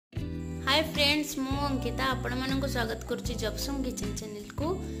Hi friends मु अंकिता आपण मानक स्वागत करुच्ची जबसम किचन चैनल को।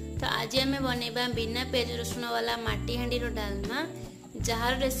 तो आज आम बनैबा बिना पियाज रसुण वाला माटी हांडी डालमा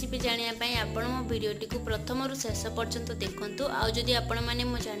जार रेसिपी जानिया पई आपण मो वीडियोटी को प्रथम रु शेष पर्यंत देखंतु। आ जदि आपण माने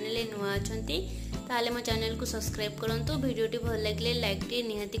मो चैनल नुआ अछंती ताले मो चैनल को सब्सक्राइब करंतु। वीडियोटी भल लागले लाइक टी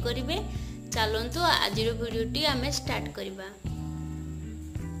निहाती करिवे। चलंतु आज रो वीडियोटी आमे स्टार्ट करबा।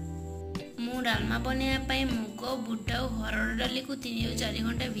 मु डालमा बनाया मुग बुट और हरड़ डाली को 3 ରୁ 4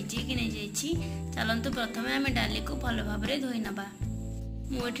 घंटा भिजेकी नहीं जाइछि। चलंतु प्रथम आम डाली को भल भाव धोई नबा।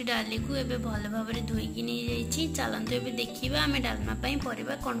 मुझे डाली को एबे भल भाव धोईकी नहीं जाइछि। चलंतु एबे देखिबा आम डालमा पई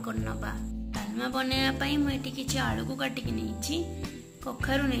परिबा कोन कोन नबा। डालमा बनाया पई मु एठी किछि आलू को काटिकी नैछि,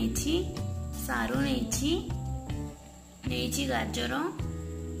 कखारु नैछि, सारू नैछि गाजर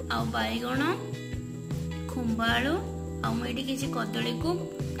आ बैगण खुंबाळू आ मुझे किसी कदली को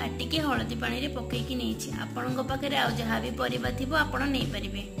काटिकी हलदी पानी रे पकेकी नैछि। आपणक पाखरे आ जहा भी परिबा थिबो आपण नै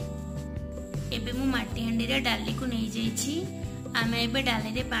परिबे। एबे मु माटी हांडी रे डाली को नै जाइछि। आमे एबे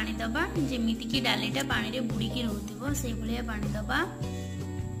डाली रे पानी दबा जेमिति कि डालीटा पानी रे बुडीकी रहउथिबो सेहि भलिया पानी दबा।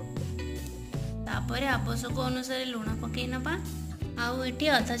 तापरे आवश्यक अनुसार लूण पकेई नबा। आउ एठी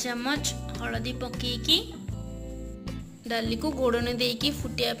आधा चम्मच हलदी पकेकी डाली को गोड़ने देकी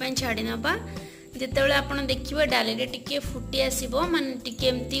फुटिया पई छाडी नबा। जेतेबेले आपण देखिबा डाली रे टिके फुटी आसीबो माने टिके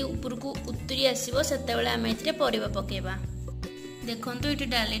एम्ति ऊपर को उतरी आसीबो सेतेबेले आमे एथिरे परिबा पकेबा। देखंतु एठी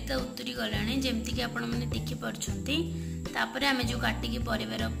डाली त उतरी गलाणी जेमति कि आपण माने देखि परछंती। तापरे आमे जो काटिकी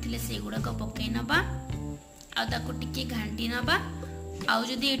परिबा रखथिले सेगुडा को पकेई नबा आ ताको टिके घांटी नबा। आउ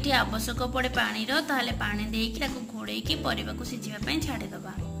जदि एठी आवश्यक पड़े पानी रो ताले पानी देकी ताको घोड़ेकी परिबा को सिझिबा पई छाडी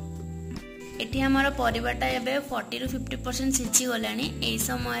दबा। एठी हमर परिबाटा एबे 40 ରୁ 50% सिझी गलानी। एई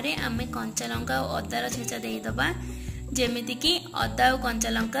समय रे आमे कंचा लंका और अदा रो छेचा देई दबा जेमिति कि अदा और कंचा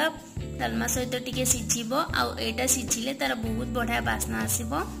लंका डालमा सहित टिके सिझिबो आ एटा सिझिले तार बहुत बढ़िया बास्ना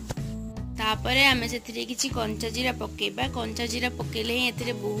आसीबो। तापरे आमे सेथिरे किछि कंचा जीरा पकेबा। कंचा जीरा पकेले ही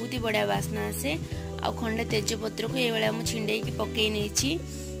एथिरे बहुत ही बढ़िया बास्ना आसे। आ खंडे तेजपत्र को ए बेला मु छिंडेई कि पकेई नैछि।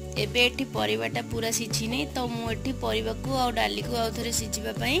 एबे एठी परिबाटा पूरा सिझी नै तो मु एठी परिबा को आ डाली को आ थरे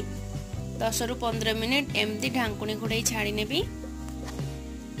सिझिबा पई 10 ରୁ 15 मिनिट एमती ढांकुणी घोड़ाई छाड़ी नेबी।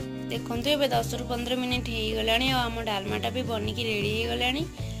 देखंतु एबे 10 ରୁ 15 मिनिट हे गलानी आ हम डालमाटा भी बनिकी रेडी हे गलानी।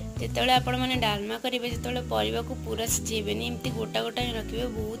 जेतेबेले आपण माने डालमा करिवे जेतेबेले परिबा को पूरा सिझेबेनी एमती गोटा गोटा रखिबे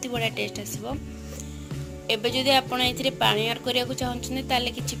बहुत ही बढ़िया टेस्ट आसीबो। एबे जदि आपण एथिरे पानी ऐड करिया को चाहछन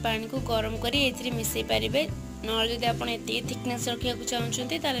ताले किछि पानी को गरम करी एथिरे मिसई परिबे। न जदि आपण एति थिकनेस रखिया को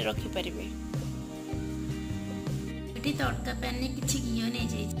चाहछन ताले रखि परिबे। एठी तड़का पैन ने किछि घियो नै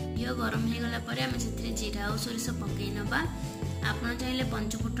जाय। घियो गरम हे गला परे हम सेथिरे जीरा और सोरिष पकेई नबा। आपण चाहिले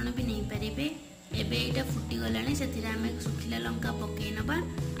पंचफुटण भी नै परिबे। एबे एटा फुटी गलानी सेथिरे हम सुखिला लंका पकेई नबा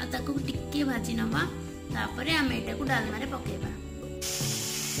आ ताको टिक्के भाजी नबा। तापरे हम एटा को डालमा रे पकेबा।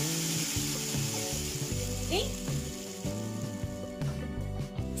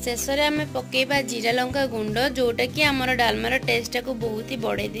 शेषरे हम पकेबा जीरा लंका गुंड जोटा कि हमर डालमा रो टेस्ट को बहुत ही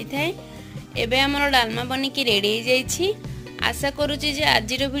बढ़ाई दी थाए। एबे हमर डालमा बनिकी रेडी हो जाइछि। आशा करूछि जे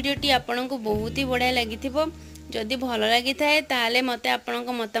आजिर वीडियोटी आपनको बहुत ही बढ़िया लागिथिबो। जदि भल लागि थाए ताले मते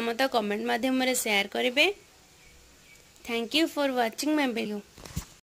आपनको मतामत कमेंट माध्यम रे शेयर करिवे। Thank you for watching my video.